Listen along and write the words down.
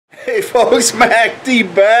Hey folks,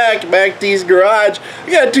 MACT back, MACT's Garage.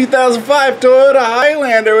 We got a 2005 Toyota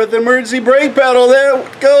Highlander with emergency brake pedal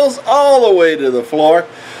that goes all the way to the floor.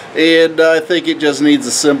 And I think it just needs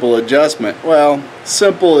a simple adjustment. Well,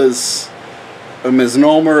 simple is a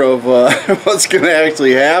misnomer of what's going to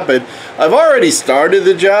actually happen. I've already started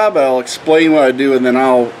the job. I'll explain what I do, and then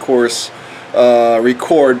I'll, of course,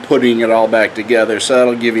 record putting it all back together. So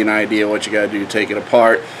that'll give you an idea what you got to do to take it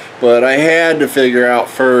apart. But I had to figure out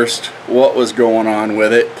first what was going on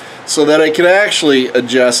with it so that I could actually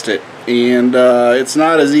adjust it. And it's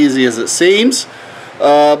not as easy as it seems,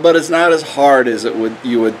 but it's not as hard as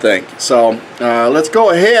you would think. So let's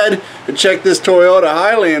go ahead and check this Toyota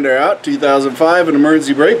Highlander out, 2005, an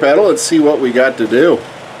emergency brake pedal. Let's see what we got to do.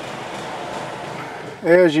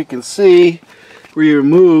 As you can see, we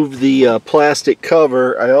removed the plastic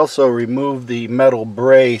cover. I also removed the metal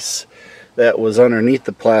brace that was underneath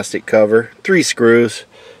the plastic cover. 3 screws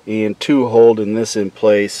and 2 holding this in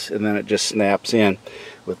place, and then it just snaps in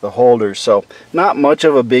with the holder. So not much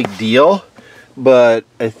of a big deal, but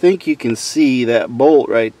I think you can see that bolt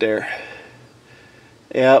right there.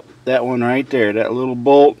 Yep, that one right there, that little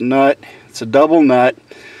bolt nut. It's a double nut,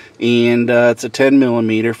 and it's a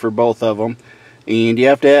 10mm for both of them, and you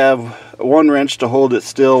have to have one wrench to hold it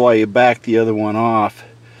still while you back the other one off.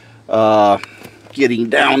 Getting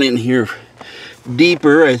down in here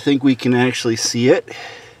deeper, I think we can actually see it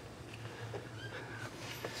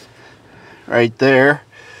right there.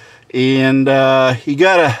 And you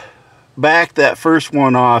gotta back that first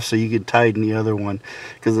one off so you can tighten the other one,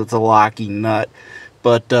 because it's a locking nut.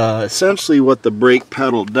 But essentially what the brake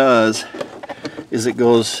pedal does is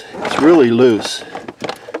it's really loose.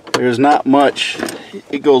 There's not much.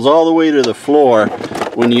 It goes all the way to the floor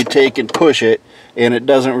when you take and push it, and it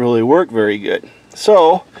doesn't really work very good.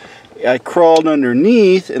 So I crawled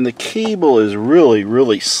underneath, and the cable is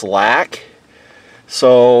really slack.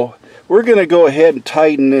 So we're going to go ahead and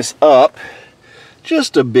tighten this up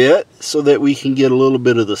just a bit so that we can get a little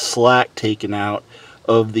bit of the slack taken out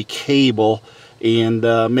of the cable and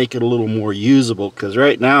make it a little more usable, because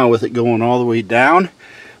right now with it going all the way down,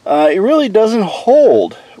 it really doesn't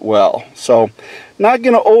hold well. So not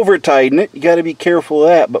going to over tighten it, you got to be careful of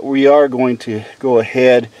that, but we are going to go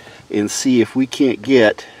ahead and see if we can't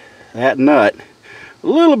get that nut a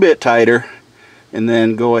little bit tighter, and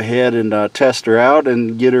then go ahead and test her out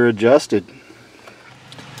and get her adjusted.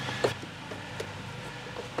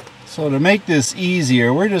 So to make this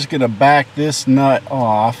easier, we're just going to back this nut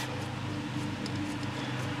off.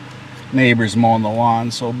 Neighbor's mowing the lawn,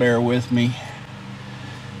 so bear with me.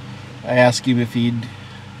 I asked him if he'd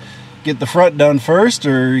get the front done first,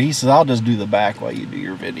 or he says I'll just do the back while you do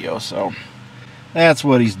your video. So that's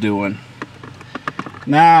what he's doing.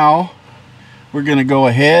 Now we're going to go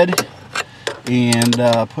ahead and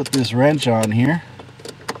put this wrench on here.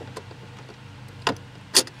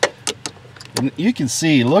 And you can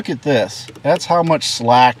see, look at this. That's how much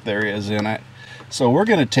slack there is in it. So we're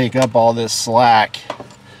going to take up all this slack,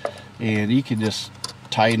 and you can just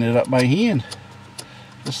tighten it up by hand,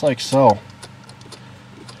 just like so.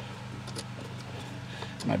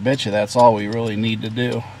 And I bet you that's all we really need to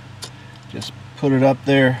do. Just put it up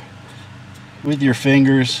there with your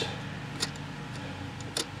fingers.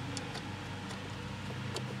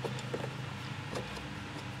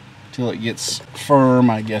 Till it gets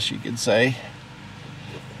firm, I guess you could say.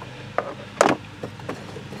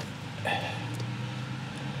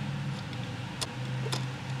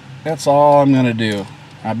 That's all I'm going to do.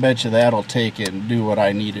 I bet you that'll take it and do what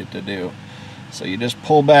I need it to do. So you just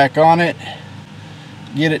pull back on it,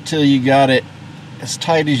 get it till you got it as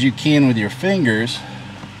tight as you can with your fingers.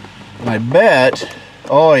 And I bet,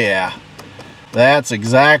 oh yeah, that's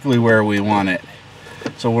exactly where we want it.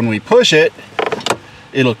 So when we push it,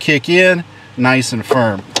 it'll kick in nice and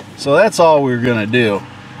firm. So that's all we're going to do,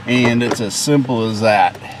 and it's as simple as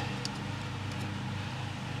that.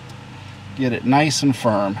 Get it nice and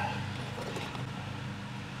firm.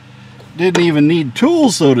 Didn't even need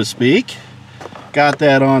tools, so to speak. Got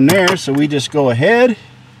that on there, so we just go ahead,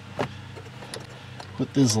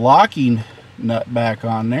 put this locking nut back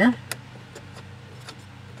on there.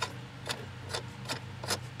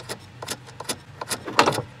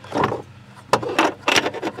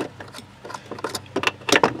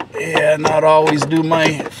 Yeah, not always do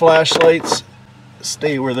my flashlights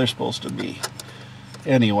stay where they're supposed to be.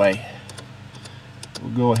 Anyway,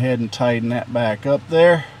 we'll go ahead and tighten that back up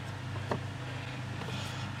there.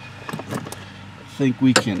 I think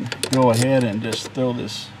we can go ahead and just throw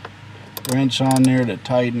this wrench on there to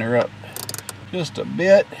tighten her up just a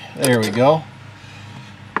bit. There we go.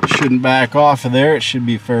 Shouldn't back off of there. It should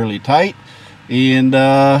be fairly tight. And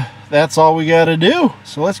that's all we got to do.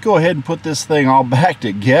 So let's go ahead and put this thing all back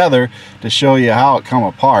together to show you how it come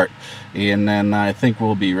apart, and then I think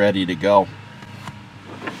we'll be ready to go.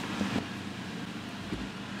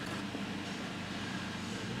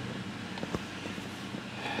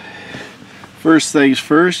 First things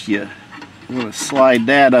first, you want to slide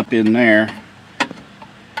that up in there,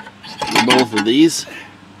 both of these.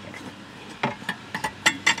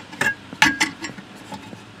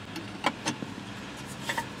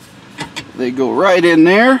 They go right in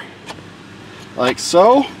there, like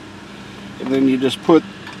so, and then you just put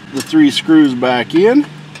the 3 screws back in.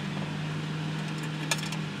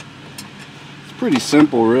 It's pretty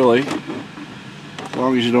simple, really, as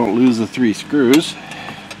long as you don't lose the 3 screws.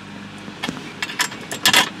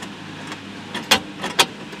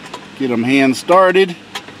 Get them hand started.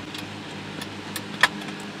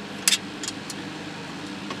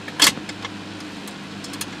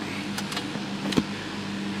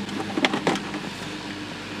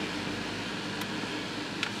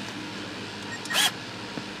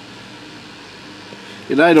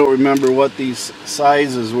 And I don't remember what these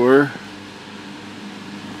sizes were.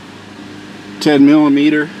 10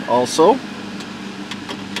 millimeter also.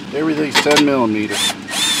 Everything's 10 millimeter.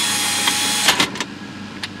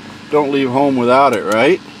 Don't leave home without it,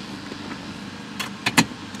 right?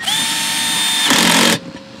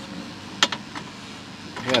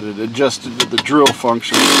 Had it adjusted to the drill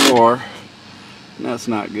function before, and that's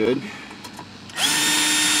not good.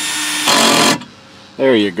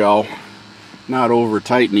 There you go. Not over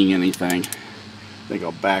tightening anything. I think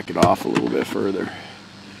I'll back it off a little bit further.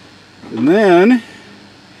 And then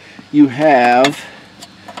you have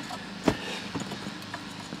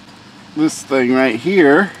this thing right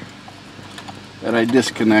here that I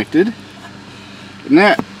disconnected, and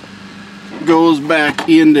that goes back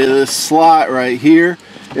into this slot right here,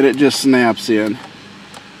 and it just snaps in.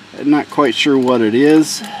 I'm not quite sure what it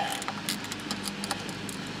is.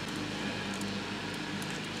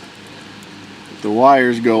 The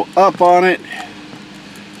wires go up on it,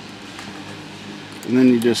 and then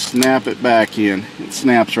you just snap it back in. It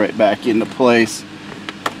snaps right back into place.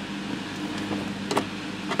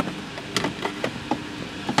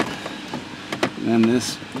 And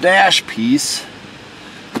this dash piece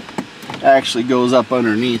actually goes up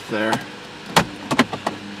underneath there.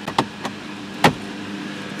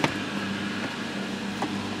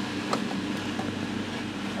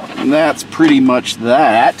 And that's pretty much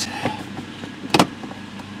that.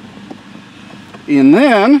 And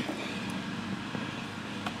then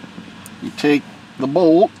you take the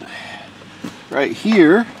bolt right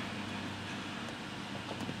here,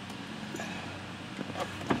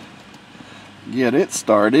 get it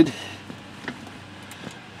started,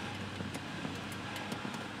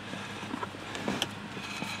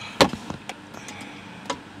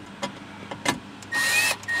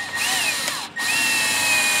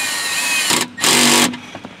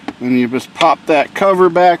 and you just pop that cover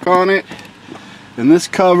back on it, and this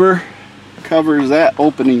cover covers that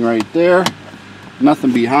opening right there.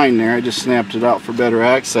 Nothing behind there, I just snapped it out for better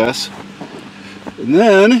access. And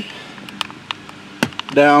then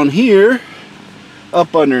down here,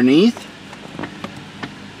 up underneath,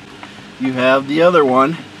 you have the other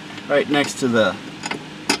one right next to the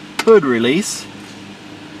hood release.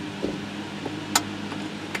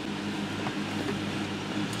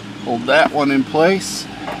 Hold that one in place.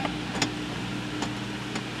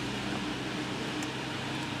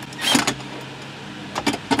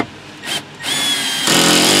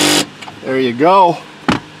 There you go.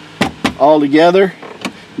 All together,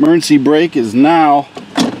 emergency brake is now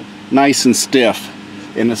nice and stiff,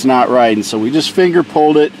 and it's not riding. So we just finger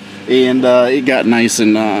pulled it, and it got nice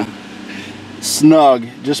and snug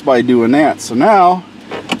just by doing that. So now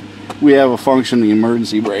we have a functioning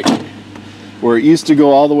emergency brake. Where it used to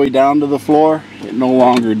go all the way down to the floor, it no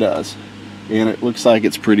longer does, and it looks like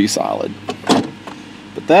it's pretty solid.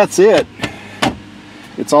 But that's it.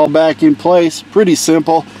 It's all back in place. Pretty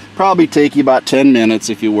simple. Probably take you about 10 minutes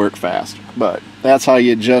if you work fast, but that's how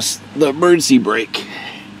you adjust the emergency brake.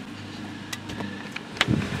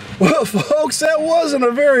 Well, folks, that wasn't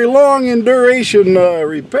a very long in duration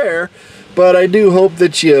repair, but I do hope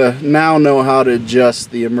that you now know how to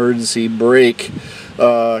adjust the emergency brake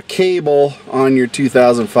cable on your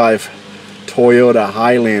 2005 Toyota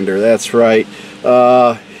Highlander. That's right.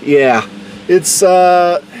 Yeah, it's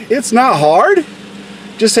not hard.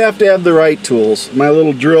 Just have to have the right tools. My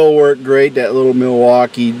little drill worked great, that little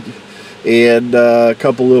Milwaukee, and a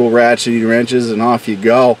couple little ratcheting wrenches, and off you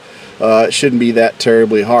go. It shouldn't be that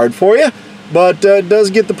terribly hard for you, but it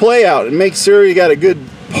does get the play out and make sure you got a good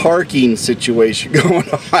parking situation going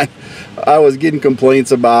on. I was getting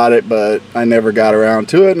complaints about it, but I never got around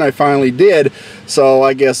to it, and I finally did. So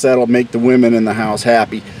I guess that'll make the women in the house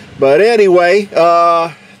happy. But anyway,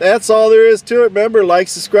 that's all there is to it. Remember, like,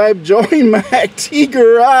 subscribe, join MACT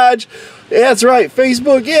Garage. That's right,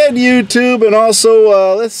 Facebook and YouTube. And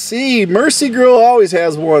also, let's see, Mercy Girl always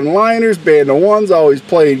has one-liners. Band of One's always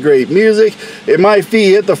playing great music. If my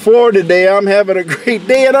feet hit the floor today, I'm having a great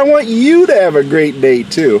day, and I want you to have a great day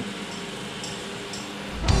too.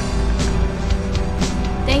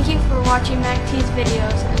 Thank you for watching MACT's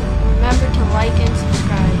videos, and remember to like and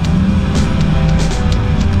subscribe.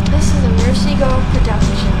 This is a Mercy Girl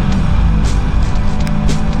production.